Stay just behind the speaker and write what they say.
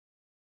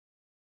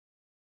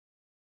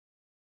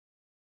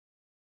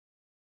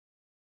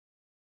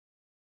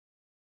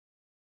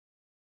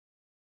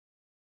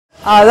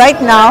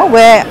Right now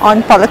we're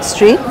on Pollock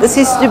Street. This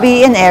used to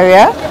be an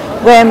area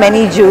where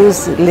many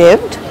Jews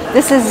lived.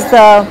 This is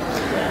the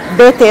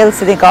Beit El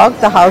Synagogue,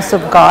 the House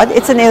of God.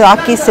 It's an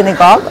Iraqi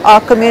synagogue.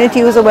 Our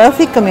community was a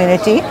wealthy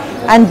community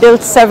and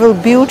built several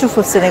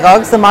beautiful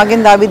synagogues. The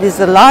Magen David is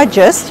the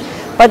largest,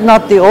 but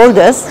not the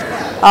oldest.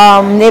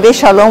 Neve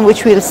Shalom,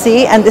 which we'll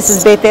see, and this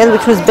is Beit El,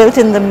 which was built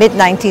in the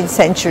mid-19th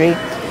century.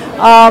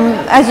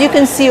 As you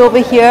can see over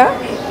here,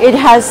 it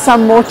has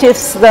some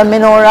motifs. The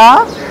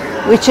menorah,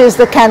 which is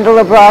the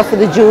candelabra for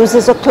the Jews,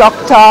 is a clock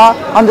tower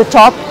on the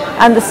top,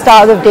 and the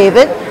Star of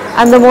David,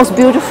 and the most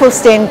beautiful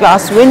stained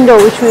glass window,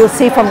 which we will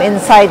see from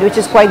inside, which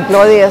is quite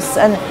glorious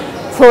and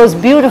throws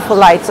beautiful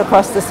lights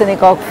across the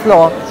synagogue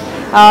floor.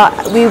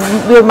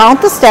 We'll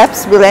mount the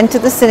steps, we'll enter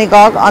the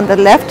synagogue. On the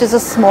left is a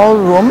small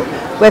room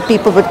where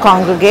people would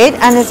congregate,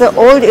 and it's an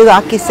old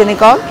Iraqi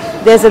synagogue.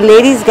 There's a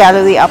ladies'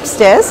 gallery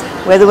upstairs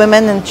where the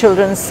women and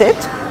children sit,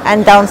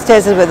 and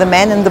downstairs is where the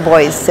men and the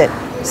boys sit.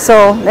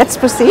 So let's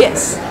proceed.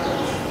 Yes.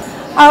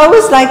 I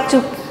always like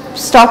to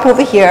stop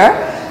over here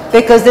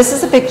because this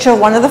is a picture of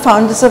one of the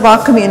founders of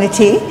our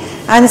community,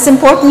 and it's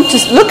important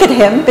to look at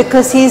him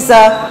because he's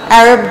an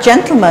Arab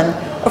gentleman.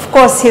 Of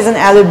course, he's an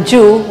Arab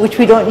Jew, which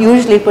we don't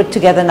usually put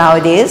together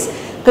nowadays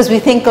because we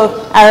think of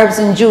Arabs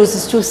and Jews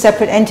as two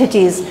separate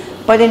entities.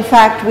 But in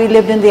fact, we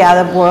lived in the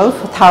Arab world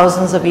for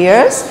thousands of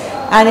years,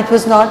 and it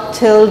was not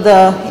till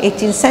the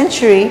 18th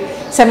century,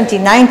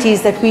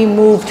 1790s, that we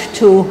moved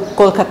to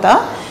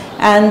Kolkata.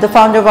 And the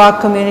founder of our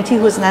community,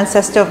 who is an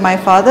ancestor of my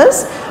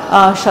father's,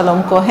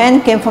 Shalom Cohen,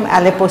 came from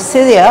Aleppo,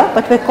 Syria,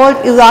 but we're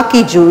called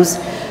Iraqi Jews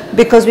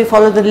because we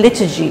follow the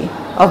liturgy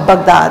of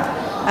Baghdad.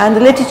 And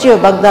the liturgy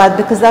of Baghdad,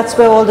 because that's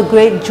where all the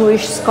great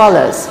Jewish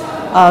scholars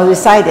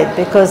resided,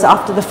 because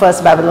after the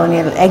first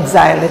Babylonian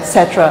exile,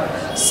 etc.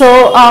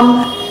 So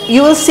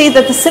you will see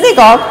that the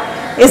synagogue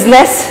is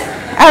less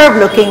Arab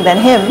looking than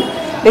him,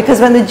 because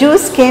when the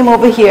Jews came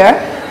over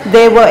here,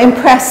 they were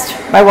impressed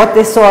by what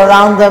they saw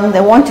around them.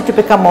 They wanted to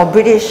become more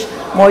British,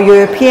 more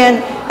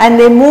European, and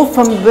they moved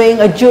from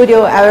being a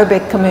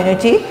Judeo-Arabic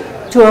community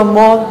to a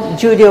more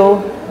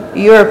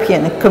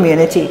Judeo-European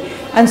community.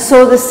 And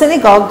so the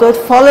synagogue, though it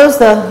follows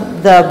the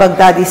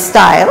Baghdadi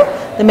style,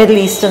 the Middle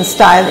Eastern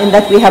style, in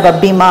that we have a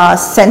bima,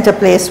 center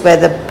place where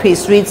the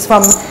priest reads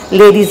from,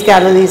 ladies'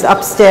 galleries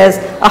upstairs,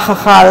 a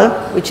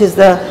chachal, which is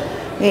the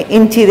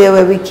interior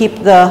where we keep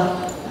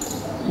the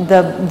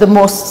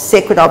most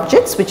sacred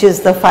objects, which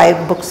is the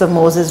 5 books of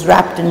Moses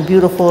wrapped in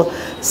beautiful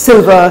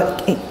silver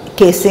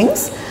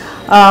casings,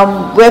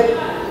 where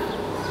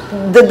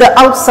the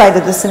outside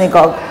of the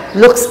synagogue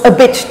looks a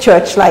bit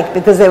church-like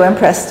because they were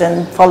impressed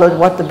and followed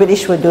what the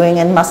British were doing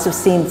and must have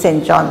seen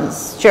St.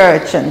 John's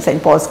Church and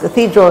St. Paul's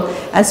Cathedral,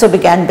 and so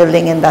began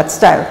building in that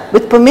style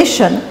with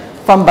permission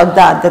from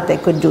Baghdad that they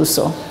could do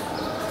so.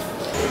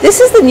 This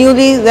is the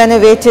newly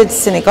renovated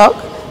synagogue,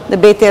 the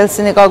Beit El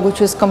Synagogue,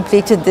 which was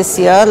completed this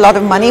year. A lot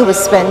of money was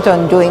spent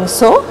on doing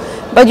so,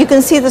 but you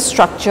can see the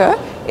structure.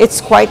 It's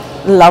quite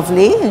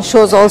lovely and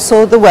shows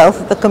also the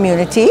wealth of the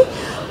community.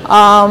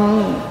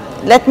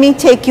 Let me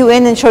take you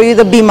in and show you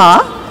the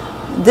bima.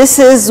 This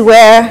is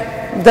where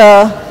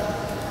the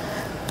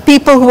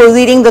people who were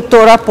reading the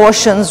Torah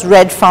portions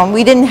read from.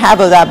 We didn't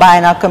have a rabbi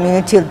in our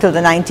community until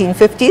the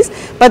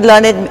 1950s, but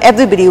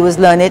everybody was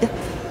learned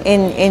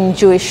in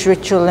Jewish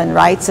ritual and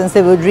rites, and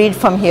they would read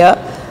from here.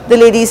 The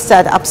ladies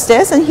sat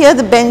upstairs, and here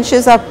the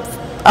benches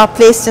are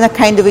placed in a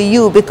kind of a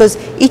U because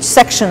each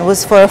section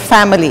was for a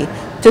family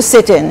to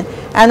sit in.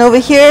 And over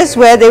here is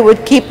where they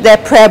would keep their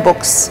prayer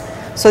books.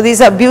 So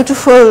these are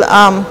beautiful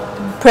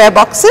prayer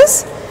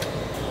boxes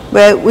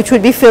which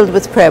would be filled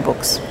with prayer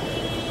books.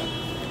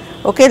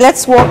 Okay,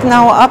 let's walk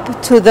now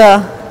up to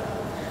the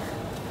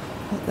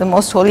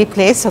most holy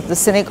place of the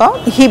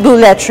synagogue. Hebrew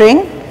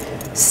lettering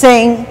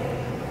saying,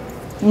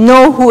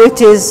 know who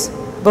it is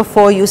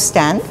before you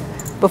stand,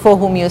 before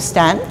whom you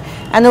stand.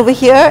 And over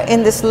here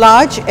in this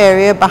large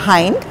area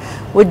behind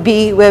would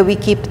be where we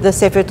keep the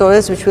Sefer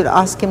Torahs, which we'll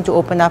ask him to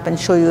open up and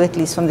show you at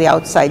least from the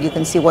outside. You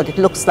can see what it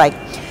looks like.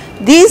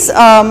 These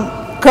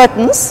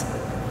curtains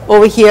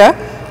over here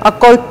are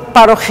called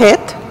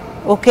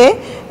parochet, okay?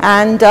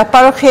 And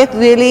parochet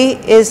really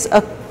is,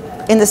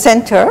 in the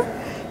center,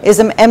 is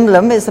an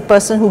emblem, is the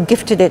person who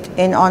gifted it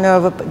in honor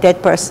of a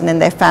dead person in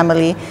their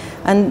family.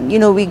 And, you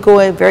know, we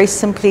go very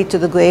simply to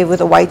the grave with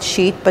a white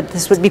sheet, but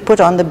this would be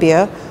put on the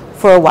bier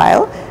for a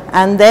while.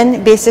 And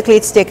then basically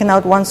it's taken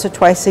out once or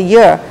twice a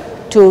year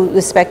to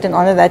respect and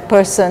honor that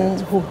person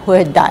who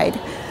had died.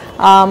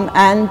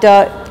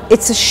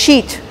 It's a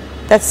sheet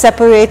that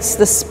separates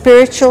the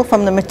spiritual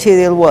from the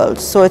material world.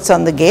 So it's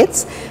on the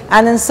gates.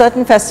 And in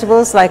certain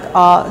festivals, like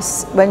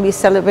when we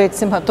celebrate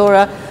Simchat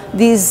Torah,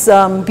 these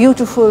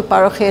beautiful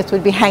parochet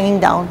would be hanging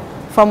down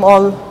from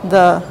all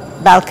the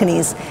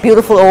balconies.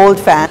 Beautiful old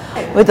fan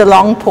with a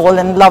long pole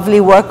and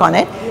lovely work on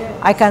it.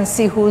 I can't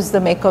see who's the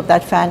maker of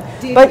that fan.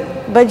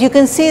 But you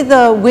can see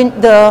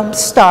the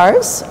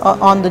stars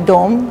on the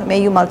dome.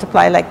 May you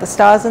multiply like the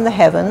stars in the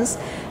heavens.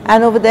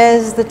 And over there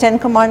is the 10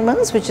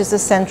 Commandments, which is the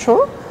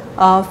central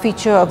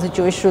feature of the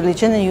Jewish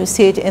religion, and you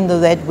see it in the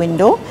red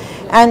window.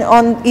 And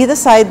on either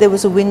side there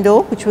was a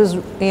window, which was,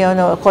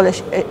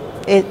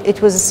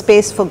 it was a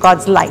space for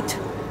God's light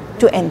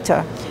to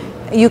enter.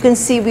 You can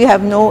see we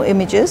have no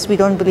images. We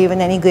don't believe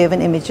in any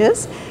graven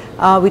images.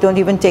 We don't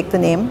even take the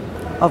name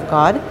of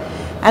God.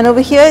 And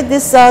over here,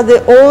 these are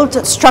the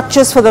old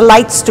structures for the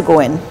lights to go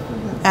in.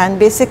 And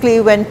basically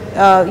when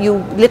you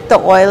lit the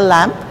oil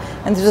lamp,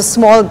 and there were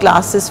small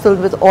glasses filled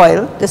with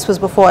oil, this was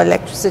before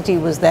electricity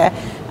was there,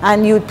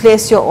 and you'd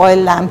place your oil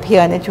lamp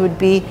here and it would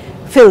be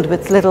filled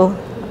with little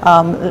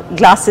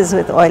glasses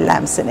with oil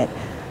lamps in it.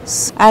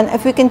 And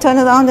if we can turn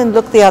around and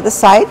look the other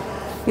side,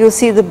 you'll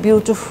see the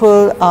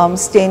beautiful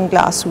stained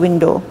glass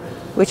window,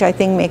 which I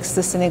think makes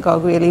the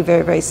synagogue really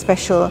very, very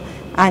special.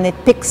 And it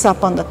picks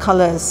up on the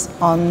colors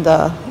on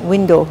the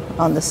window,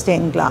 on the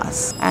stained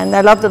glass. And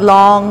I love the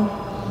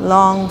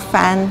long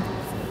fan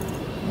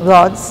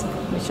rods,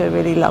 which are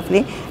really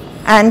lovely.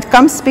 And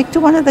come speak to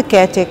one of the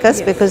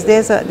caretakers, because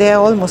they're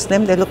all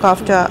Muslim. They look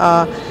after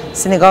our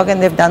synagogue,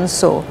 and they've done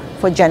so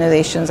for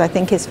generations. I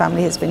think his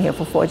family has been here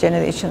for 4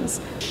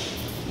 generations.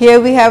 Here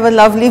we have a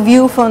lovely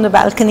view from the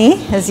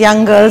balcony. As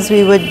young girls,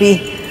 we would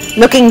be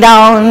looking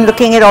down,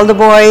 looking at all the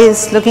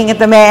boys, looking at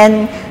the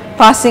men,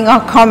 passing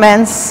our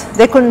comments.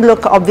 They couldn't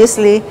look,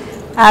 obviously,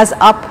 as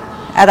up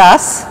at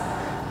us,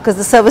 because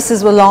the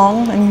services were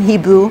long in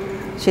Hebrew.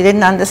 She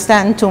didn't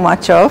understand too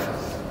much of.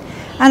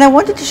 And I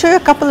wanted to show you a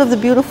couple of the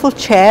beautiful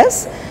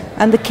chairs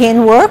and the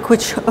cane work,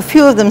 which a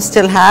few of them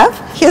still have.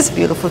 Here's a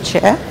beautiful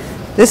chair.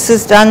 This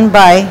is done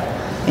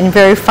in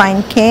very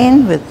fine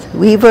cane with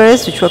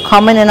weavers, which were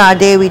common in our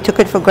day. We took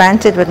it for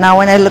granted, but now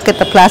when I look at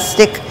the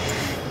plastic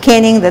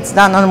caning that's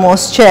done on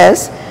most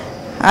chairs,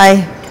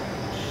 I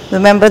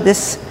remember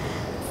this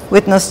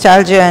with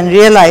nostalgia and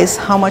realize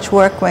how much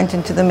work went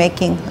into the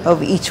making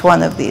of each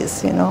one of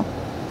these,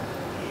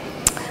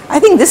 I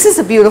think this is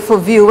a beautiful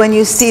view when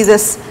you see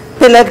this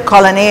pillared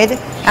colonnade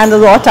and the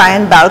wrought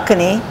iron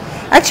balcony.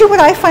 Actually, what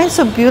I find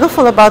so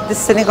beautiful about this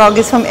synagogue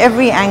is from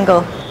every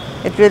angle.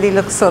 It really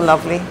looks so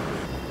lovely.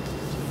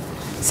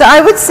 So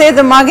I would say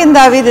the Magen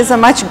David is a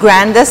much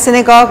grander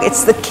synagogue.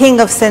 It's the king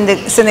of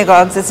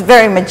synagogues. It's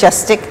very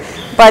majestic.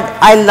 But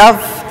I love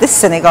this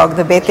synagogue,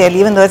 the Beit El,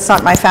 even though it's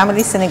not my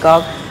family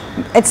synagogue.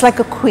 It's like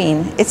a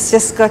queen. It's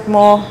just got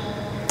more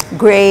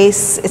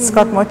grace. It's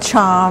got more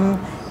charm.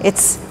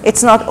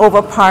 It's not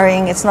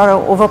overpowering. It's not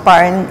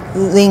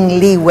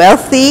overpoweringly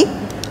wealthy,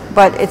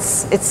 but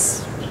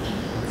it's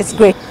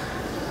great.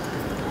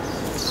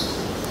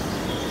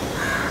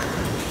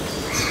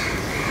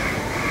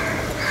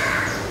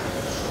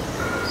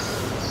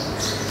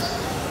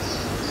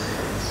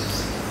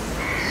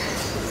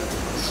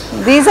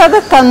 These are the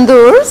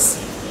tandoors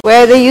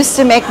where they used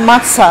to make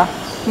matzah.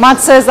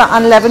 Matzah is the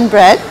unleavened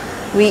bread.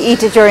 We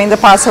eat it during the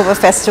Passover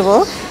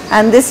festival.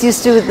 And this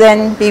used to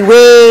then be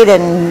weighed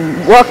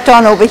and worked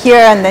on over here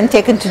and then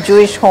taken to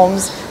Jewish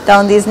homes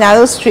down these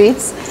narrow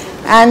streets.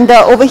 And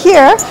over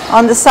here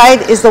on the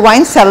side is the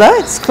wine cellar.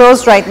 It's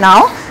closed right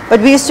now.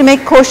 But we used to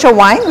make kosher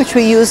wine, which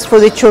we used for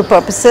ritual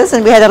purposes.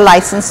 And we had a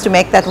license to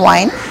make that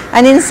wine.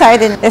 And inside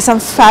there's some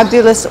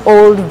fabulous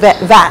old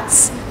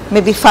vats,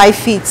 maybe 5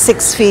 feet,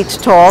 6 feet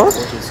tall.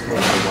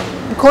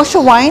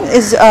 Kosher wine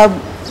is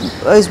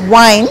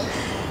wine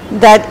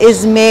that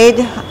is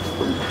made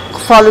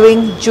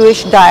following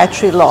Jewish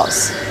dietary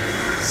laws.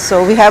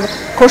 So we have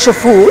kosher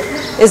food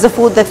is the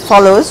food that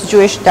follows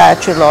Jewish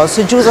dietary laws.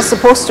 So Jews are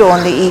supposed to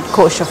only eat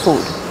kosher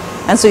food.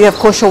 And so you have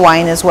kosher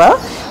wine as well.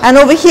 And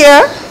over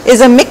here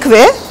is a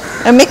mikveh.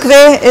 A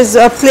mikveh is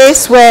a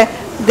place where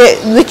the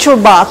ritual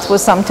bath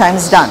was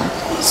sometimes done.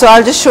 So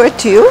I'll just show it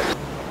to you.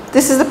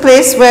 This is the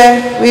place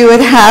where we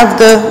would have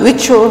the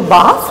ritual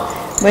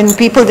bath when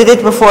people did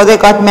it before they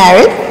got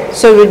married.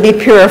 So it would be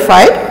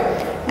purified.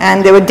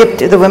 And they were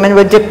the women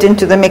were dipped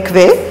into the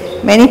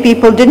mikveh. Many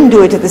people didn't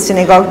do it at the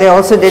synagogue. They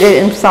also did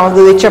it in some of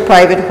the richer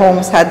private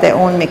homes, had their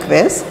own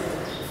mikvehs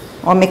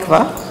or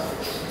mikvah.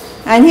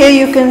 And here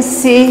you can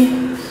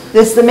see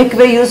this, the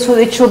mikveh used for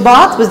ritual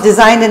bath was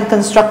designed and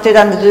constructed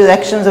under the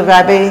directions of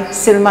Rabbi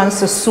Silman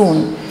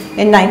Sassoon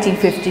in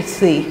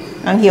 1953.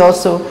 And he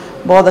also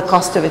bore the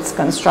cost of its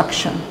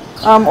construction.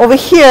 Over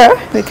here,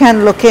 we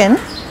can't look in,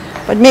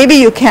 but maybe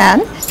you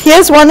can.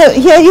 Here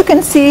you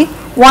can see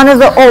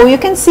you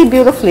can see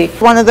beautifully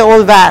one of the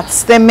old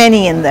vats. There are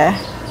many in there.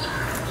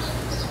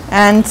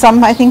 And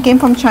some I think came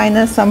from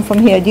China, some from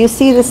here. Do you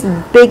see this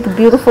big,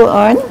 beautiful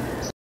urn?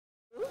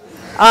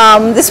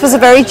 This was a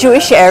very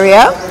Jewish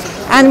area.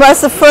 And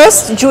whilst the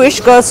first Jewish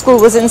girls' school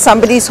was in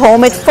somebody's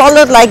home, it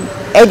followed like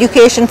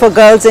education for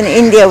girls in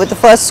India, with the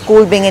first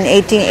school being in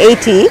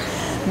 1880.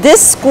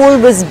 This school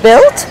was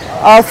built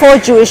for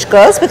Jewish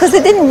girls because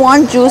they didn't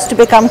want Jews to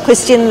become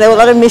Christian. There were a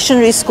lot of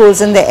missionary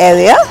schools in the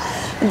area.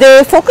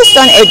 They focused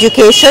on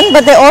education,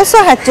 but they also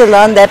had to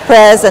learn their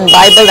prayers and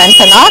Bible and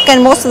Tanakh,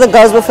 and most of the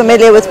girls were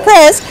familiar with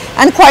prayers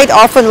and quite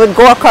often would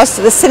go across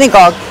to the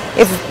synagogue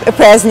if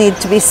prayers need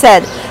to be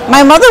said.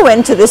 My mother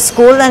went to this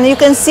school, and you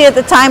can see at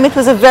the time it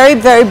was a very,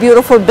 very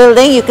beautiful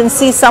building. You can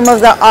see some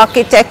of the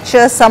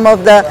architecture, some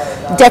of the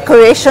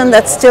decoration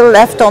that's still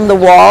left on the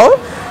wall.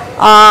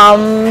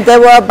 There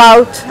were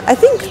about, I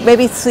think,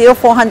 maybe 300 or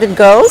 400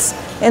 girls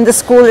in the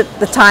school at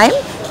the time.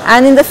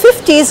 And in the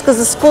 50s, because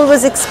the school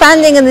was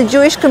expanding and the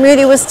Jewish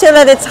community was still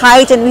at its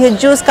height, and we had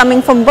Jews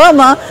coming from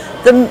Burma,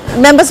 the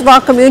members of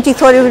our community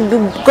thought it would be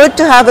good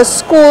to have a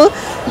school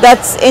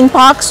that's in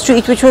Park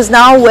Street, which was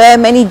now where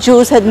many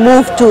Jews had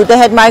moved to. They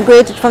had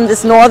migrated from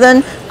this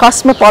northern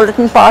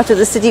cosmopolitan part of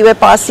the city where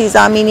Parsis,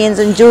 Armenians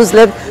and Jews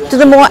lived to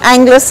the more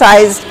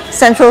anglicized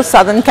central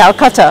southern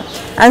Calcutta.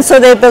 And so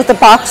they built the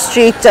Park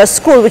Street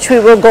school, which we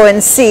will go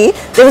and see.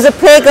 There was a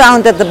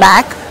playground at the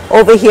back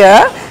over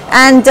here,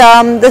 and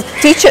the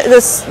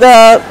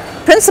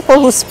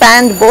principal who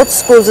spanned both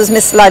schools was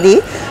Miss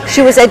Luddy.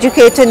 She was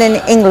educated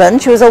in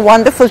England. She was a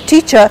wonderful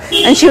teacher,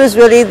 and she was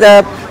really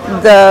the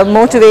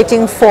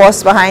motivating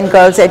force behind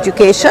girls'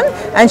 education,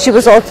 and she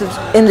was also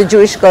in the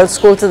Jewish girls'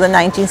 school till the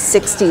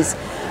 1960s.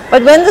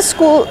 But when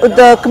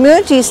the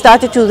community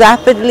started to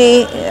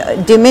rapidly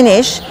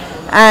diminish,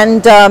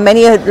 and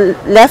many had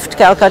left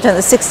Calcutta in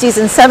the 60s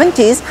and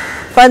 70s,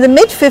 by the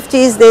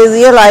mid-50s they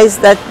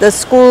realized that the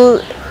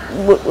school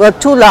were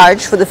too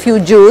large for the few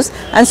Jews,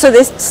 and so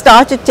they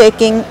started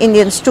taking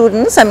Indian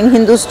students,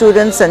 Hindu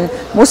students and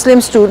Muslim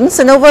students,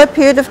 and over a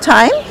period of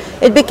time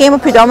it became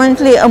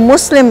predominantly a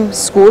Muslim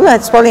school.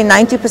 It's probably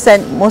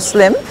 90%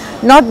 Muslim,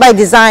 not by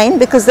design,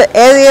 because the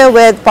area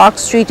where Park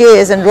Street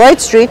is and Royd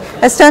Street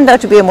has turned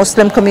out to be a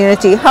Muslim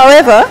community.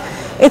 However,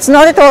 it's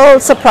not at all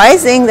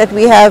surprising that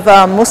we have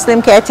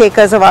Muslim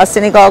caretakers of our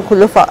synagogue who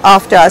look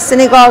after our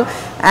synagogue,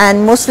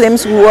 and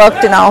Muslims who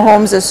worked in our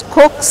homes as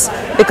cooks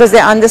because they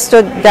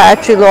understood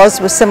dietary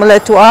laws were similar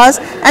to ours,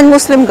 and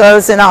Muslim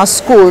girls in our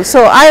school.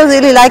 So I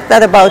really like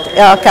that about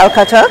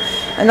Calcutta.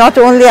 And not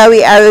only are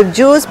we Arab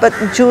Jews, but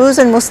Jews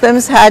and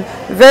Muslims had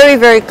very,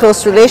 very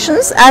close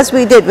relations, as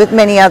we did with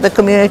many other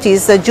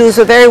communities. The Jews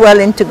were very well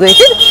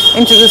integrated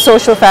into the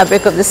social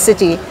fabric of the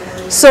city.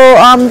 So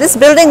this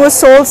building was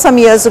sold some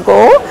years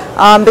ago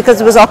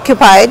because it was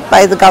occupied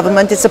by the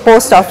government. It's a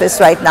post office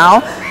right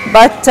now.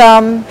 But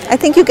I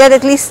think you get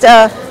at least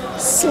a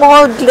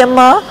small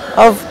glimmer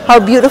of how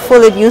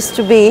beautiful it used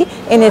to be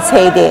in its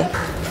heyday.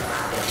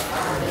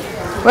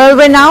 Well,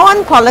 we're now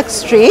on Pollock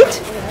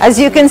Street. As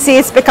you can see,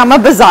 it's become a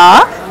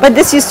bazaar, but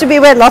this used to be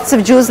where lots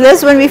of Jews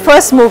lived when we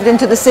first moved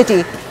into the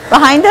city.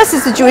 Behind us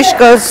is the Jewish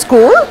girls'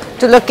 school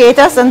to locate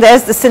us, and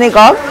there's the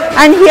synagogue.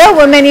 And here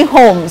were many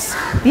homes.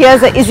 Here's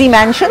the Izzy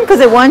Mansion, because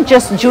they weren't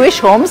just Jewish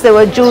homes. There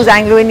were Jews,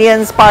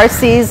 Anglo-Indians,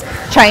 Parsis,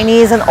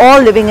 Chinese, and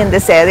all living in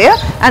this area.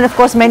 And of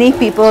course, many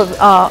people,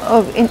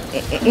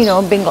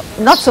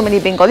 not so many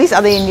Bengalis,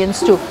 other Indians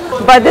too.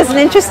 But there's an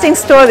interesting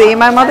story.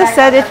 My mother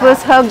said it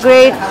was her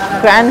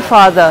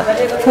great-grandfather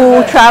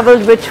who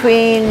traveled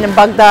between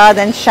Baghdad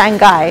and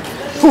Shanghai,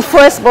 who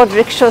first bought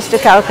rickshaws to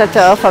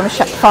Calcutta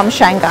from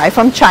Shanghai,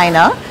 from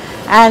China.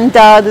 And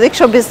the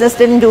rickshaw business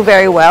didn't do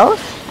very well,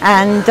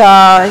 and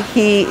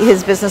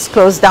his business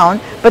closed down.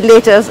 But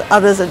later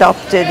others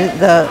adopted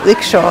the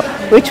rickshaw,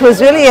 which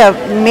was really a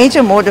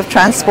major mode of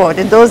transport.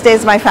 In those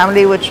days my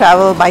family would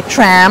travel by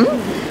tram,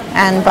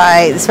 and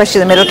especially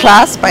the middle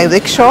class, by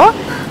rickshaw.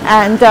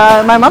 And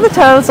my mother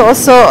tells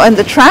also in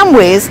the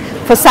tramways,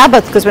 for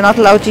Sabbath, because we're not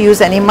allowed to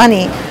use any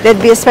money,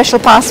 there'd be a special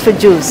pass for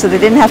Jews, so they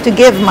didn't have to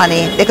give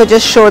money. They could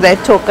just show their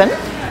token.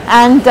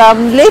 And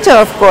later,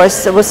 of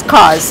course, it was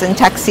cars and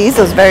taxis,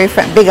 those very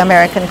big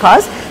American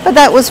cars, but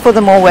that was for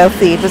the more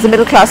wealthy. It was the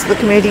middle class of the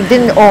community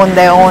didn't own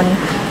their own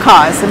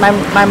cars, and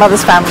my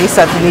mother's family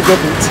certainly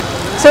didn't.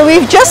 So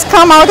we've just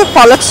come out of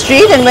Pollock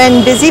Street, and we're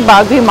in busy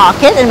Bagri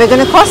Market, and we're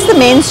going to cross the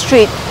main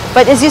street.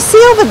 But as you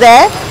see over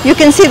there, you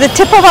can see the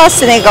tip of our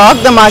synagogue,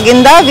 the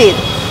Magen David.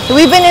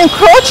 We've been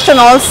encroached on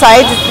all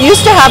sides. It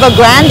used to have a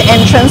grand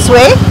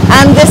entranceway,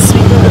 and this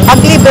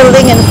ugly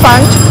building in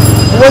front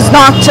was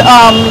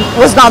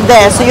not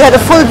there. So you had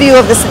a full view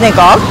of the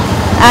synagogue,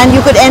 and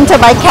you could enter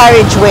by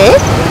carriageway.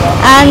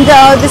 And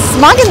this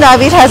Magen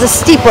David has a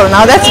steeple.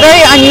 Now that's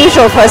very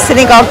unusual for a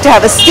synagogue to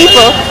have a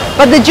steeple,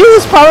 but the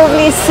Jews,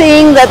 probably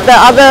seeing that the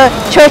other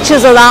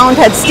churches around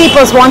had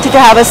steeples, wanted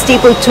to have a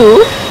steeple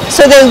too.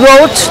 So they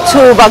wrote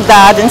to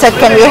Baghdad and said,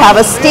 can we have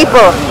a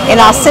steeple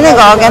in our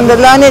synagogue? And the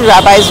learned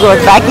rabbis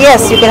wrote back,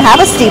 yes, you can have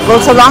a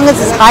steeple so long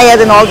as it's higher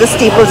than all the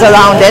steeples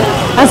around it.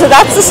 And so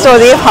that's the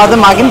story of how the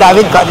Magen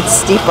David got its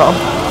steeple.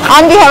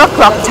 And we have a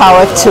clock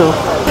tower too.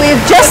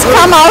 We've just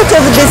come out of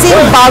the busy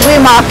Bagri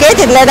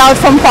Market. It led out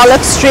from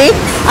Pollock Street,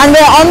 and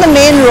we're on the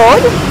main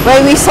road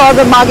where we saw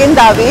the Magen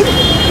David.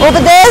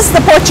 Over there's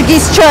the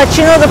Portuguese church.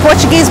 You know, the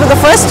Portuguese were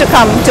the first to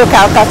come to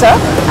Calcutta,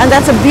 and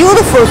that's a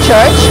beautiful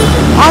church.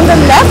 On the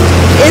left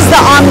is the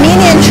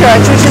Armenian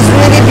church, which is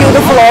really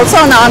beautiful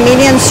also on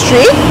Armenian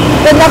Street.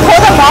 The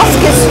Nakhoda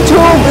Mosque is 2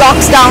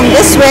 blocks down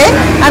this way,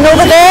 and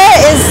over there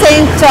is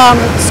St.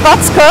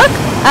 Scott's Kirk,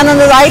 and on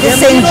the right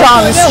is St.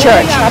 John's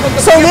Church.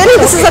 So really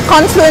this is a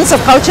confluence of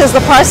cultures.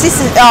 The Parsi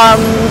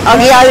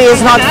Aghiari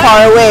is not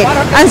far away.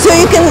 And so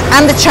you can,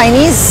 and the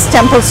Chinese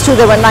temples too.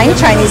 There were 9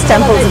 Chinese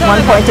temples at one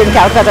point in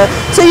Calcutta.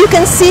 So you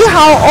can see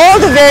how all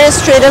the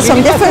various traders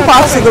from different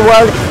parts of the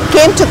world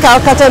came to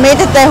Calcutta, made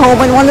it their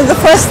home, and one of the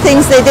first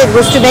things they did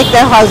was to make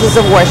their houses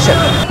of worship.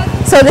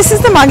 So this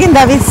is the Magen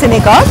David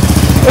Synagogue.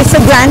 It's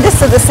the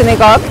grandest of the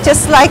synagogue.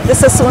 Just like the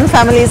Sassoon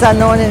families are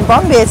known in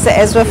Bombay, it's the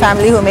Ezra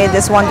family who made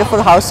this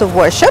wonderful house of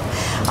worship.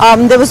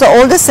 There was the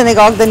oldest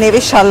synagogue, the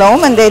Neve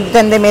Shalom, and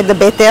then they made the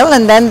Beit El,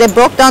 and then they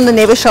broke down the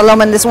Neve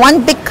Shalom, and this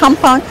one big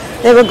compound,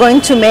 they were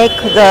going to make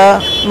the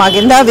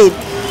Magen David.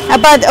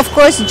 But of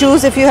course,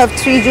 Jews, if you have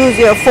 3 Jews,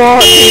 you have 4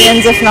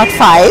 opinions, if not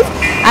 5.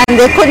 And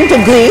they couldn't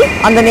agree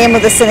on the name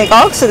of the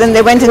synagogue, so then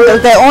they went and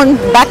built their own,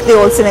 back the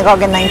old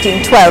synagogue in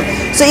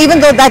 1912. So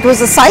even though that was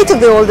the site of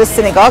the oldest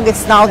synagogue,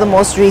 it's now the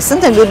most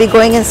recent, and we'll be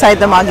going inside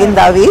the Magen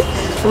David,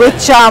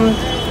 which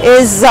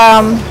is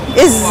an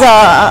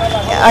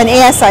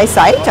ASI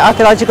site,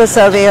 Archaeological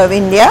Survey of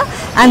India,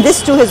 and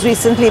this too has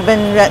recently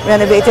been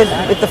renovated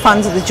with the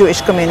funds of the Jewish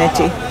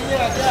community.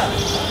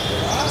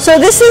 So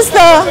this is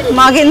the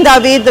Magen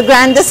David, the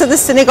grandest of the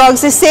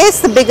synagogues. They say it's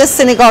the biggest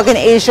synagogue in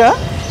Asia.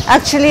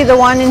 Actually, the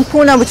one in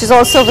Pune, which is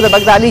also for the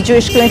Baghdadi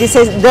Jewish community,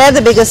 says they're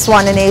the biggest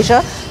one in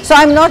Asia. So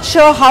I'm not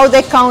sure how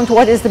they count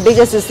what is the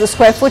biggest, is the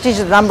square footage,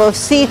 the number of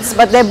seats,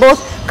 but they're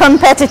both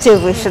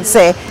competitive, we should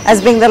say,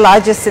 as being the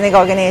largest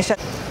synagogue in Asia.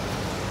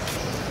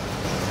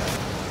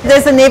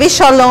 There's the Neve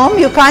Shalom.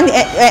 You can't,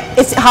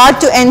 it's hard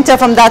to enter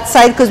from that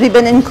side because we've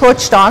been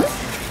encroached on.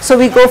 So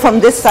we go from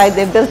this side.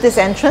 They built this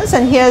entrance,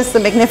 and here's the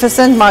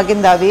magnificent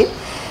Magen David.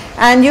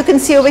 And you can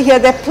see over here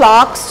there are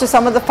plaques to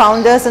some of the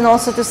founders and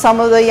also to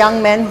some of the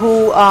young men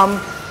who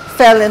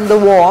fell in the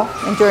war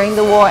and during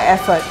the war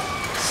effort.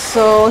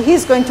 So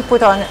he's going to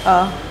put on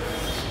a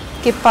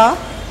kippah.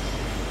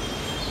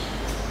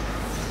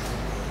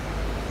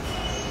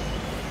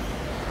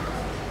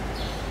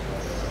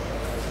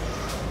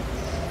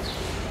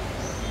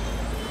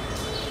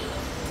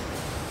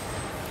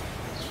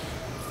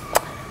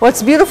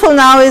 What's beautiful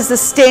now is the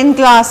stained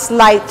glass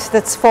light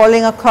that's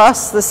falling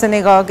across the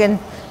synagogue in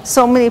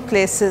so many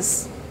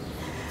places.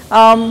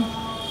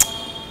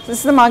 This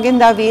is the Magen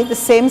David, the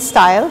same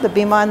style, the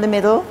bima in the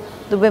middle,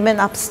 the women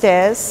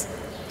upstairs,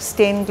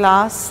 stained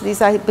glass.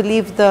 These, I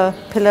believe, the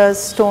pillars,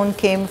 stone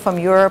came from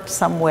Europe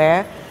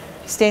somewhere,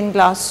 stained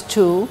glass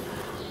too.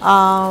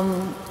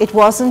 It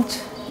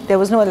wasn't, there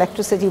was no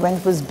electricity when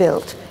it was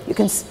built.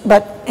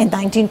 But in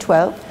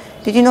 1912,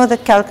 did you know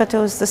that Calcutta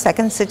was the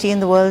second city in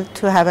the world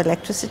to have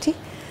electricity?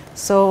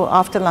 So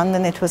after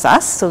London, it was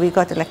us. So we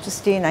got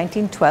electricity in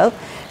 1912.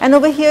 And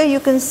over here, you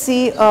can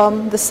see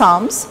the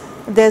Psalms.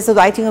 There's the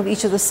writing of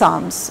each of the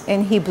Psalms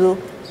in Hebrew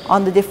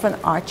on the different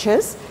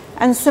arches.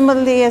 And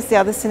similarly, as the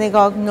other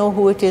synagogue, know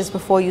who it is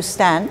before you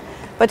stand.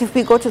 But if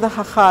we go to the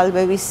Hachal,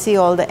 where we see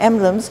all the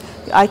emblems,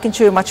 I can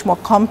show you much more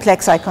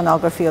complex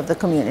iconography of the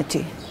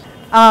community.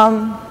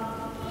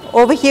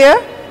 Over here,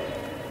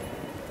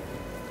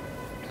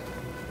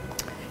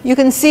 you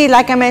can see,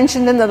 like I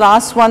mentioned in the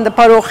last one, the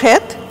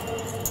Parochet,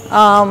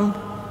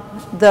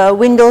 the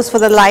windows for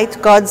the light,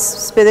 God's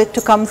Spirit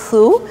to come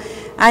through.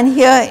 And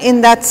here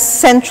in that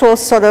central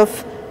sort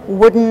of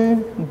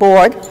wooden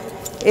board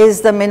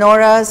is the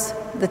menorahs,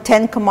 the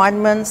 10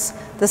 Commandments,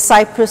 the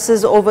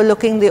cypresses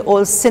overlooking the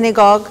old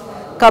synagogue,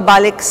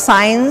 Kabbalic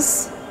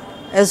signs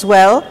as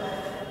well,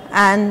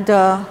 and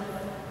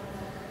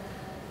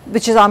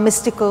which is our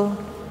mystical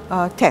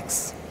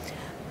text.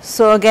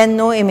 So again,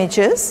 no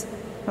images.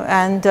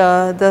 And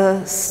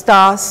the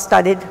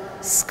star-studded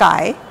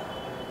sky,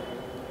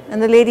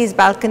 and the ladies'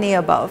 balcony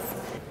above.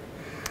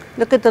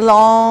 Look at the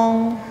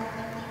long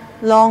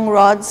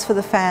rods for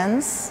the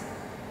fans,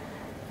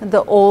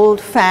 the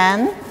old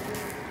fan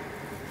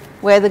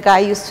where the guy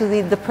used to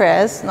read the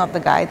prayers, not the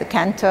guy, the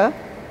cantor,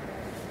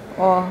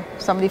 or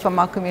somebody from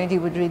our community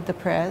would read the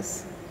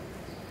prayers.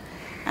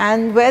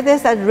 And where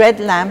there's that red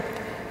lamp,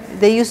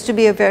 there used to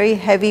be a very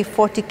heavy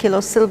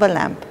 40-kilo silver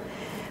lamp,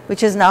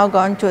 which has now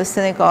gone to a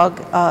synagogue,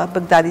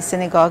 Baghdadi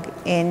synagogue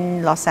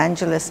in Los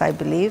Angeles, I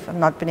believe. I've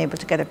not been able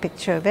to get a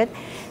picture of it.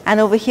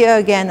 And over here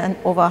again,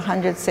 over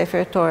 100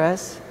 Sefer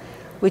Torahs,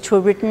 which were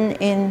written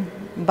in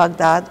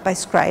Baghdad by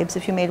scribes.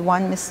 If you made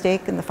one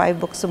mistake in the 5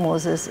 books of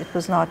Moses, it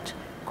was not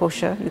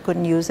kosher, you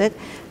couldn't use it.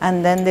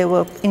 And then they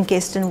were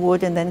encased in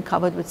wood and then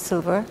covered with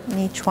silver. And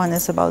each one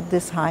is about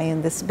this high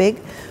and this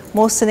big.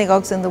 Most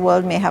synagogues in the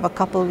world may have a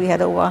couple. We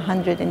had over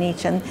 100 in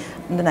each. And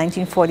in the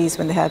 1940s,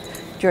 when they had,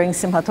 during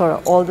Simchat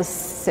Torah, all the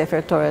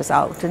Sefer Torahs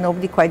out. And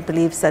nobody quite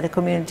believes that a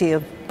community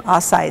of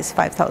our size,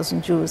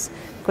 5,000 Jews,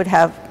 could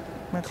have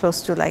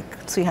close to like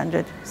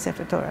 300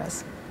 Sefer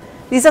Torahs.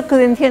 These are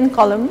Corinthian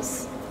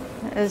columns,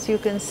 as you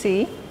can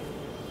see.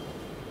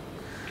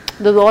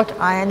 The wrought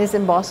iron is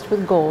embossed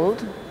with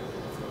gold.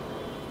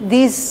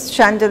 These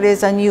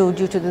chandeliers are new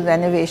due to the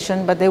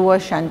renovation, but they were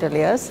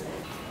chandeliers.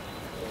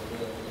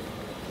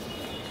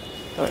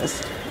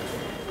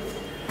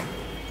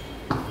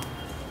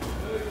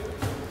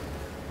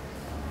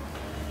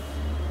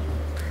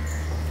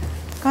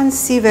 Can't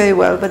see very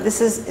well, but this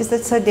is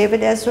that Sir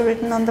David Ezra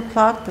written on the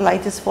plaque? The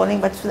light is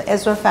falling, but it's the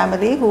Ezra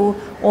family who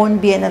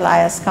owned B.N.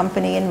 Elias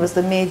Company and was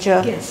the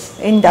major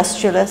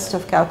industrialist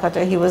of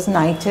Calcutta. He was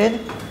knighted.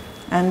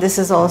 And this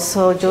is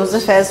also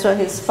Joseph Ezra,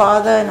 his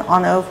father, in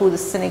honor of who the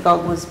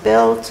synagogue was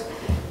built.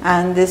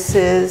 And this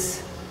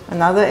is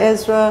another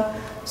Ezra.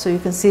 So you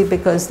can see,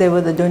 because they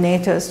were the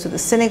donators to the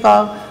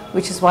synagogue,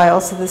 which is why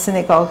also the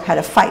synagogue had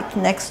a fight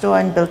next door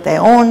and built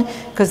their own,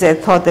 because they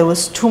thought there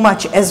was too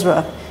much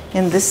Ezra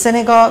in this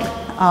synagogue.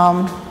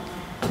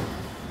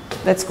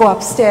 Let's go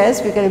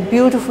upstairs. We get a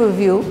beautiful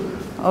view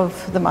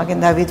of the Magen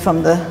David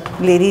from the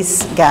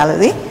ladies'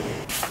 gallery.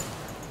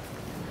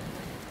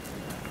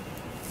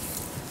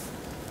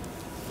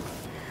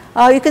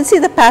 You can see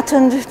the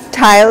patterned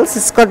tiles.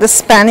 It's got the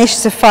Spanish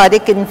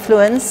Sephardic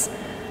influence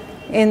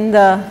in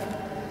the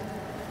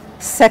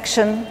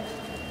section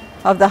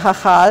of the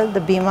Hachal, the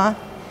bima,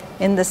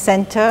 in the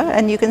center.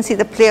 And you can see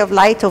the play of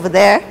light over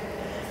there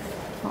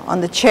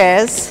on the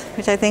chairs,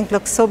 which I think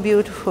looks so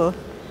beautiful.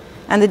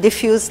 And the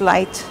diffused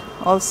light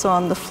also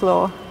on the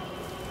floor.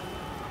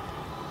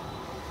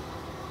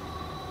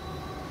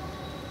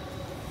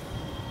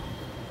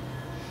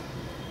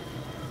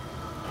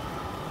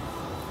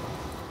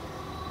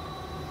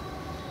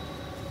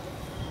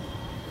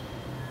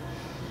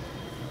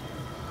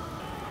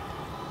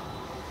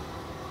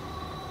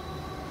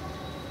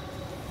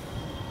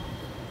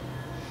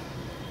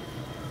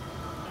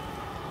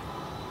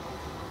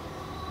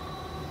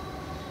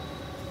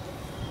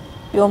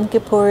 Yom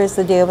Kippur is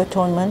the Day of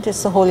Atonement.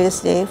 It's the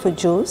holiest day for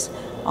Jews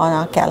on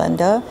our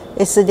calendar.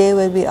 It's the day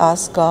where we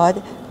ask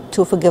God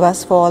to forgive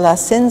us for all our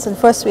sins. And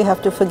first we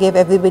have to forgive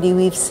everybody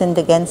we've sinned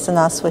against and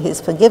ask for His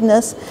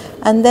forgiveness.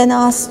 And then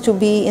ask to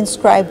be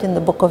inscribed in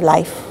the book of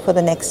life for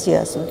the next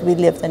year, so that we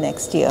live the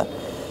next year.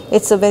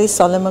 It's a very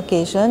solemn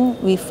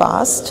occasion. We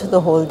fast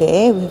the whole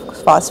day. We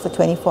fast for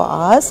 24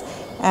 hours.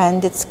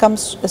 And it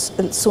comes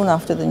soon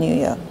after the New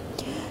Year.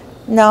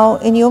 Now,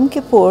 in Yom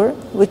Kippur,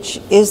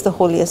 which is the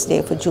holiest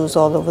day for Jews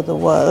all over the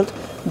world,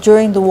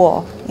 during the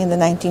war in the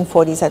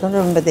 1940s, I don't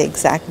remember the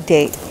exact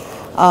date,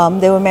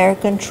 there were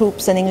American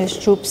troops and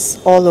English troops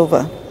all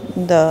over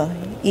the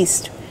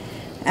East.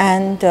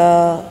 And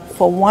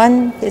for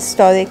one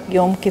historic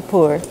Yom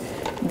Kippur,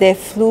 there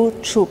flew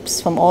troops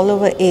from all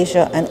over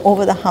Asia and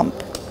over the hump,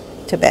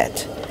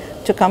 Tibet,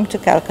 to come to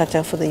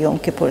Calcutta for the Yom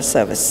Kippur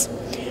service.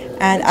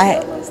 And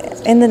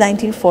in the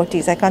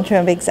 1940s, I can't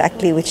remember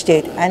exactly which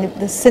date, and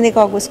the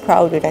synagogue was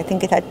crowded. I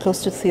think it had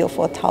close to 3,000 or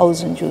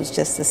 4,000 Jews,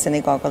 just the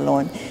synagogue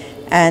alone.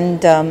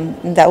 And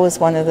that was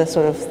one of the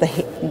sort of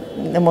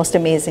the most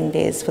amazing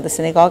days for the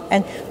synagogue,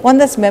 and one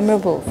that's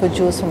memorable for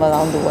Jews from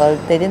around the world.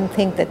 They didn't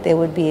think that they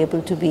would be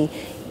able to be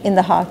in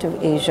the heart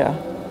of Asia,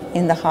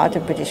 in the heart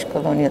of British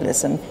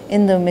colonialism,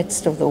 in the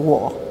midst of the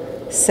war,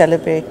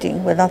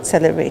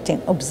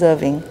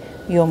 observing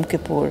Yom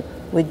Kippur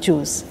with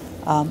Jews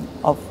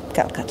of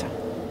Calcutta.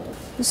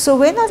 So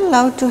we're not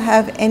allowed to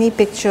have any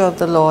picture of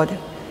the Lord,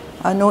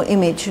 no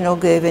image, no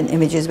graven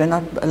images. We're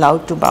not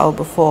allowed to bow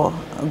before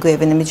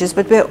graven images,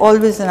 but we're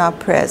always in our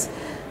prayers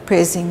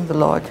praising the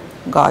Lord.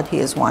 God, He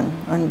is one.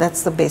 And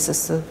that's the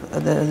basis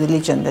of the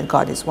religion, that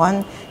God is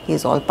one. He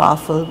is all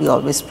powerful. We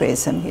always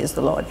praise Him. He is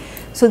the Lord.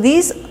 So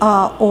these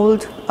are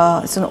old,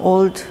 it's an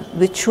old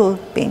ritual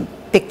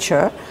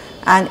picture,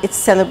 and it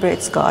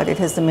celebrates God. It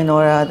has the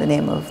menorah, the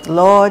name of the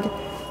Lord.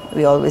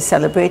 We always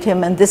celebrate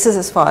Him, and this is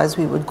as far as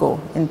we would go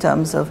in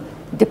terms of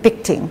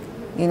depicting,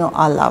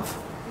 our love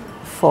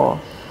for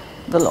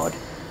the Lord.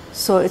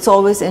 So it's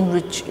always in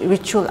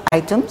ritual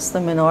items, the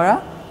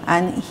menorah,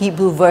 and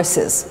Hebrew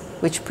verses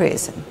which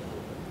praise Him.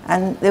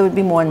 And there would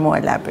be more and more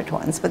elaborate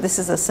ones, but this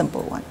is a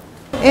simple one.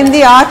 In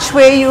the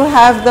archway you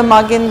have the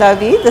Magen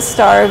David, the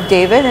Star of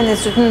David, and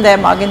it's written there,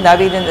 Magen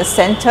David in the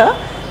center.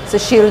 It's the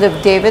shield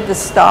of David, the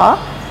star.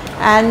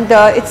 And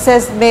it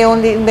says, may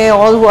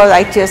all who are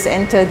righteous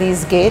enter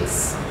these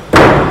gates.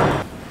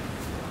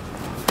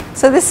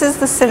 So this is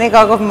the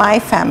synagogue of my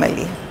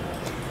family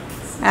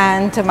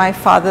and my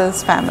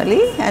father's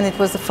family, and it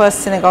was the first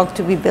synagogue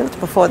to be built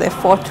before they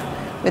fought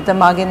with the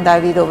Magen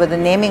David over the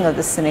naming of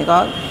the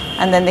synagogue,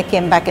 and then they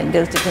came back and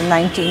built it in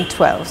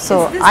 1912.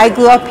 So I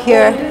grew up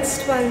here.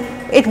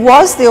 It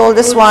was the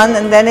oldest one,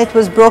 and then it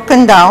was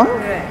broken down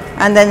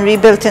and then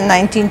rebuilt in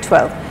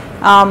 1912.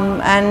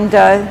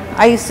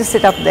 I used to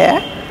sit up there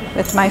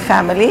with my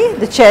family.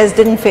 The chairs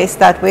didn't face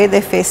that way,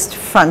 they faced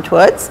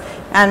frontwards,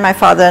 and my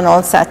father and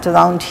all sat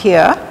around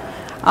here.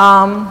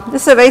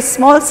 This is a very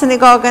small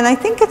synagogue, and I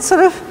think it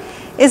sort of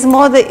is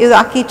more the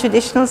Iraqi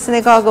traditional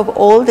synagogue of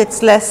old.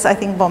 It's less, I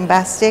think,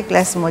 bombastic,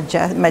 less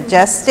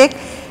majestic.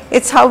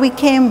 It's how we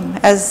came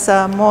as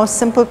more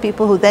simple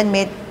people who then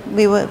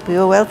we were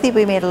wealthy,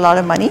 we made a lot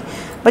of money.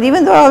 But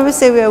even though I always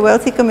say we're a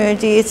wealthy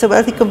community, it's a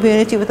wealthy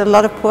community with a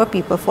lot of poor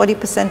people.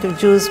 40% of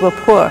Jews were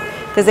poor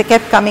because they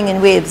kept coming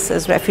in waves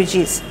as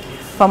refugees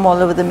from all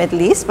over the Middle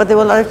East. But there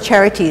were a lot of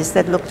charities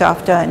that looked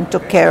after and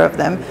took care of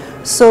them.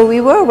 So we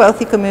were a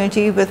wealthy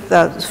community with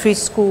free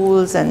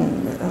schools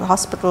and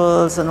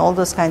hospitals and all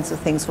those kinds of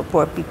things for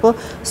poor people.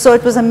 So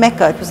it was a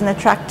mecca, it was an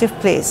attractive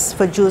place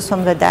for Jews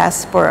from the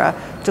diaspora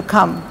to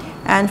come.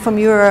 And from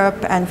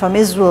Europe and from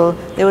Israel,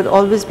 there would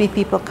always be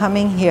people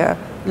coming here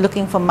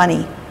looking for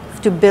money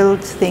to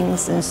build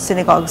things in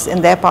synagogues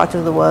in their part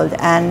of the world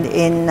and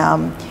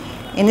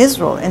in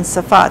Israel, in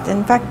Safat.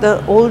 In fact,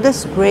 the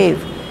oldest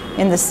grave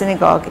in the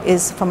synagogue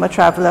is from a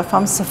traveler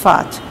from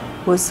Safat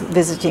was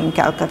visiting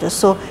Calcutta.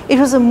 So it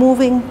was a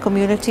moving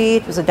community,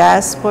 it was a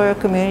diaspora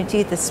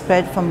community that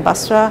spread from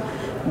Basra,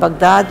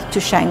 Baghdad to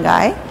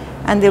Shanghai,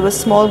 and there were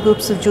small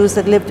groups of Jews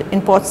that lived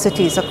in port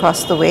cities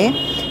across the way,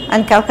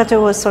 and Calcutta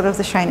was sort of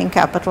the shining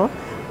capital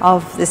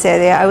of this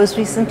area. I was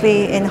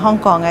recently in Hong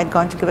Kong. I'd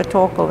gone to give a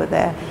talk over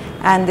there,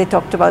 and they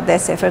talked about their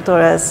Sefer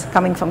Torahs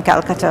coming from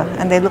Calcutta,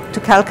 and they looked to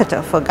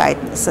Calcutta for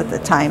guidance at the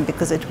time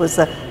because it was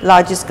the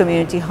largest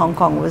community. Hong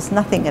Kong was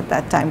nothing at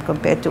that time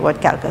compared to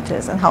what Calcutta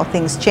is and how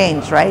things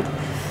change, right?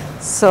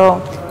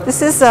 So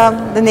this is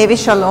the Neve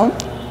Shalom.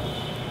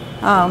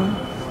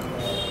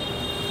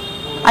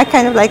 I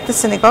kind of like the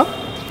synagogue.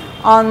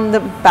 On the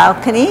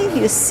balcony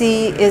you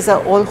see is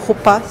an old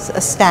chuppah,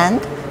 a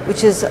stand,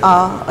 which is,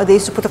 they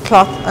used to put a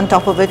cloth on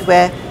top of it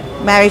where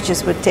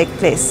marriages would take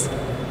place.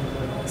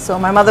 So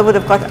my mother would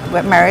have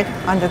got married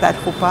under that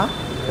chuppah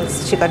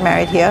because she got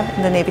married here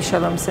in the Neve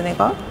Shalom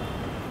synagogue.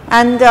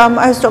 And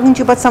I was talking to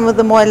you about some of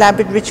the more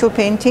elaborate ritual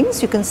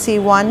paintings. You can see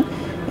one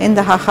in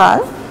the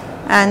Hachal,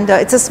 and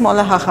it's a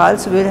smaller Hachal,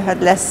 so we would have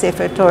had less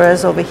Sefer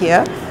Torahs over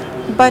here.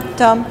 But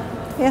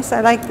yes,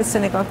 I like the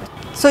synagogue.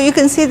 So you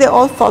can see they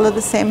all follow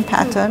the same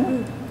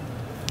pattern,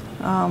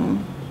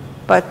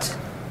 but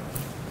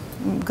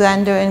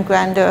grander and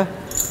grander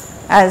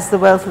as the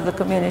wealth of the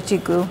community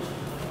grew.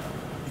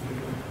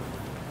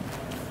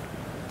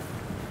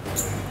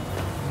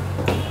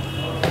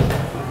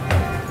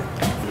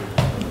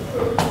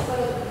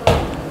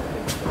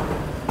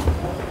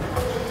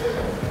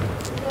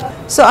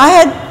 So I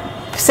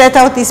had set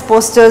out these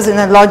posters in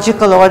a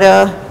logical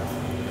order.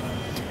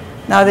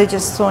 Now they're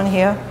just thrown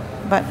here,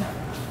 but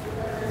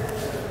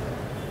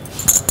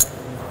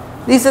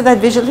these are that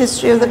visual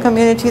history of the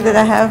community that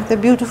I have. They're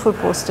beautiful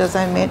posters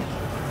I made.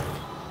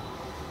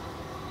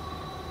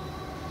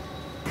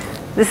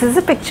 This is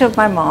a picture of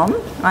my mom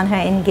on her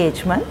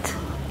engagement.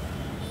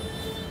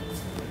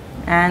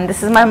 And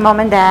this is my mom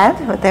and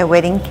dad with their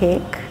wedding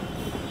cake.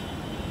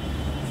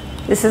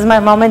 This is my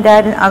mom and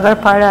dad in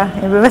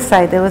Agarpara in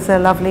Riverside. There was a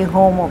lovely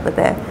home over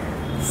there.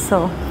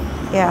 So,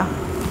 yeah.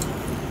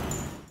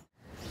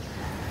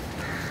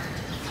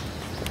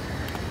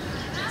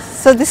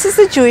 So this is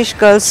the Jewish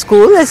Girls'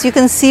 School. As you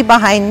can see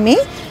behind me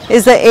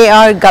is the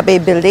A.R.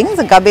 Gabe building.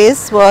 The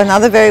Gabes were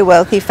another very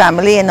wealthy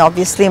family and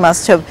obviously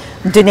must have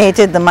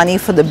donated the money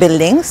for the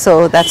building.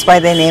 So that's why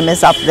their name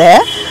is up there.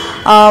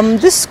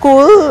 This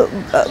school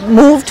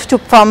moved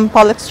from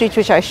Pollock Street,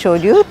 which I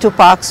showed you, to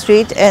Park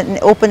Street and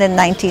opened in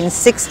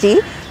 1960.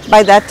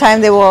 By that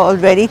time, they were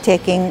already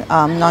taking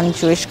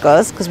non-Jewish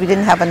girls because we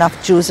didn't have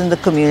enough Jews in the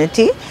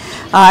community.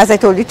 As I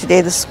told you today,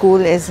 the school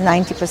is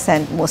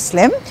 90%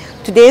 Muslim.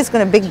 Today is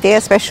going to be a big day,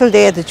 a special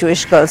day at the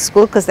Jewish Girls'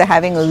 School because they're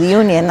having a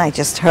reunion, I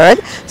just heard.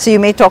 So you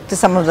may talk to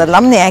some of the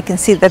alumni. I can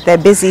see that they're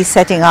busy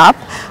setting up.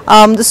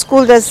 The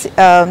school does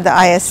the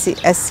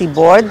ISC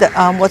board.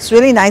 What's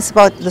really nice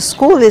about the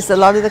school is a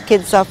lot of the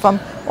kids are from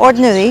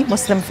ordinary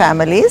Muslim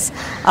families.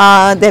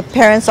 Their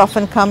parents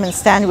often come and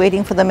stand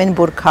waiting for them in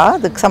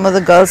burqa. Some of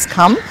the girls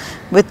come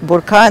with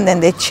burqa and then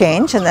they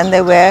change and then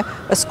they wear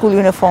a school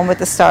uniform with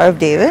the Star of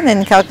David. And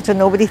in Calcutta,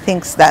 nobody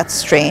thinks that's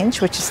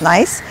strange, which is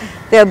nice.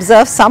 They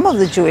observe some of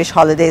the Jewish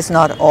holidays,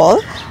 not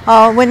all.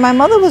 When my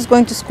mother was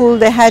going to school,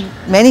 they had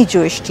many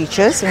Jewish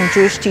teachers, and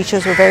Jewish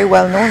teachers were very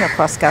well known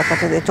across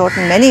Calcutta. They taught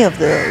in many of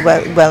the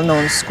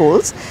well-known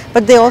schools,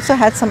 but they also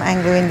had some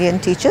Anglo-Indian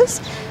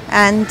teachers.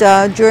 And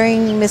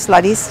during Miss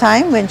Luddy's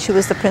time, when she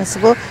was the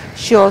principal,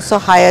 she also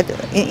hired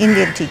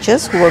Indian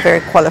teachers who were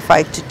very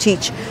qualified to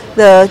teach.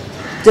 The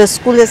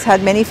school has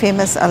had many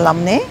famous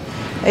alumni.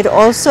 It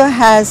also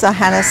has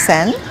Hannah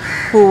Sen,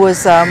 who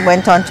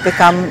went on to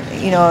become,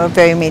 a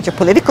very major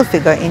political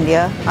figure in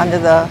India under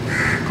the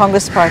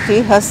Congress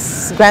Party. Her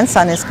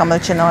grandson is Kamal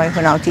Chinoy,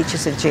 who now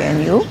teaches at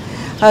JNU.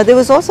 There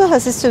was also her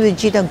sister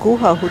Regina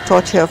Guha, who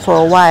taught here for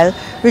a while.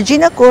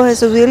 Regina Guha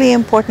is a really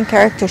important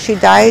character. She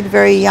died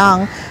very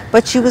young,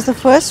 but she was the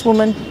first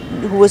woman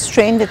who was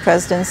trained at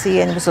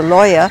presidency and was a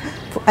lawyer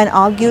and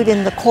argued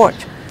in the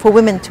court for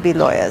women to be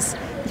lawyers.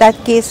 That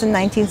case in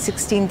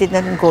 1916 did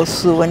not go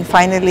through, and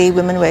finally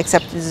women were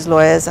accepted as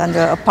lawyers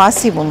under a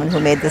Parsi woman who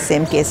made the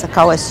same case, a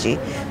Kawasji,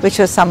 which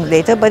was some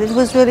later, but it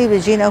was really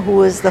Regina who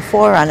was the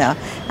forerunner.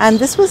 And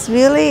this was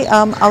really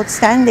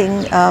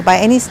outstanding by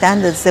any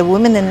standards. The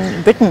women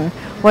in Britain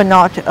were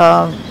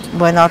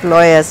not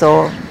lawyers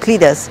or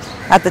pleaders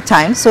at the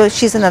time. So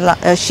she's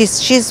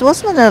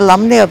also an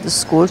alumni of the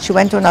school. She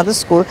went to another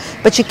school,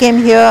 but she came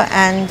here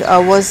and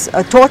was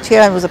taught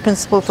here and was a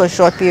principal for a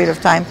short period of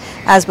time,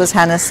 as was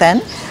Hannah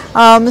Sen.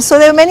 So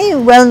there are many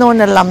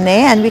well-known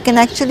alumni, and we can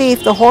actually,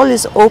 if the hall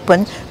is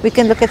open, we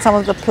can look at some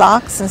of the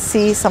plaques and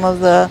see some of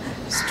the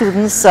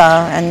students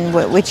and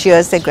which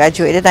years they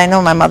graduated. I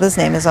know my mother's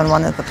name is on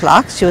one of the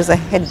plaques. She was a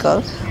head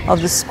girl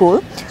of the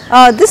school.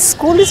 This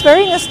school is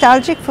very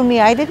nostalgic for me.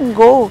 I didn't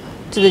go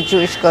to the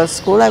Jewish Girls'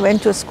 School. I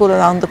went to a school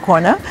around the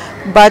corner,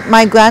 but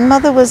my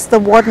grandmother was the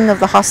warden of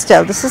the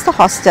hostel. This is the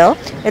hostel.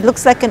 It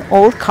looks like an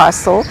old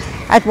castle.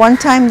 At one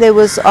time there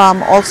was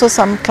also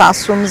some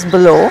classrooms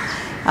below.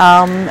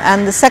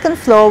 And the second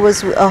floor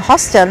was a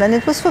hostel, and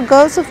it was for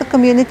girls of the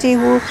community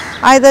who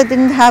either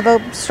didn't have a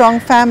strong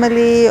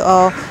family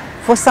or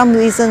for some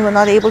reason were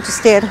not able to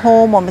stay at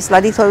home, or Miss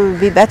Luddy thought it would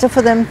be better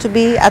for them to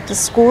be at the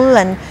school.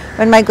 And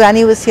when my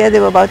granny was here,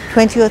 there were about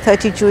 20 or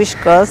 30 Jewish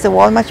girls. They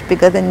were all much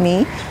bigger than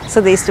me,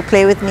 so they used to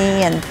play with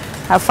me and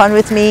have fun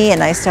with me,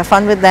 and I used to have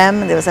fun with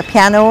them. There was a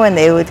piano, and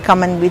they would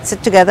come and we'd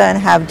sit together and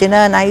have dinner.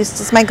 And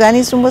my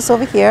granny's room was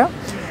over here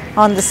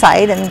on the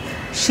side, and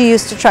she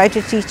used to try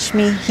to teach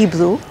me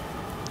Hebrew.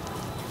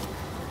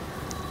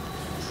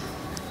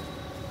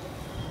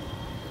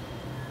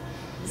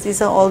 These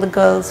are all the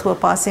girls who were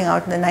passing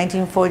out in the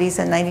 1940s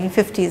and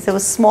 1950s. There were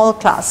small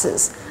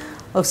classes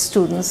of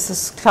students.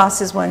 The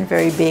classes weren't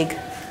very big,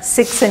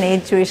 6 and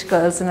 8 Jewish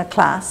girls in a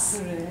class.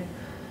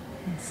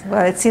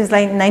 Well, it seems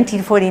like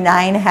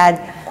 1949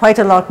 had quite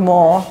a lot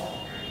more,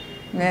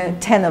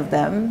 10 of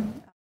them.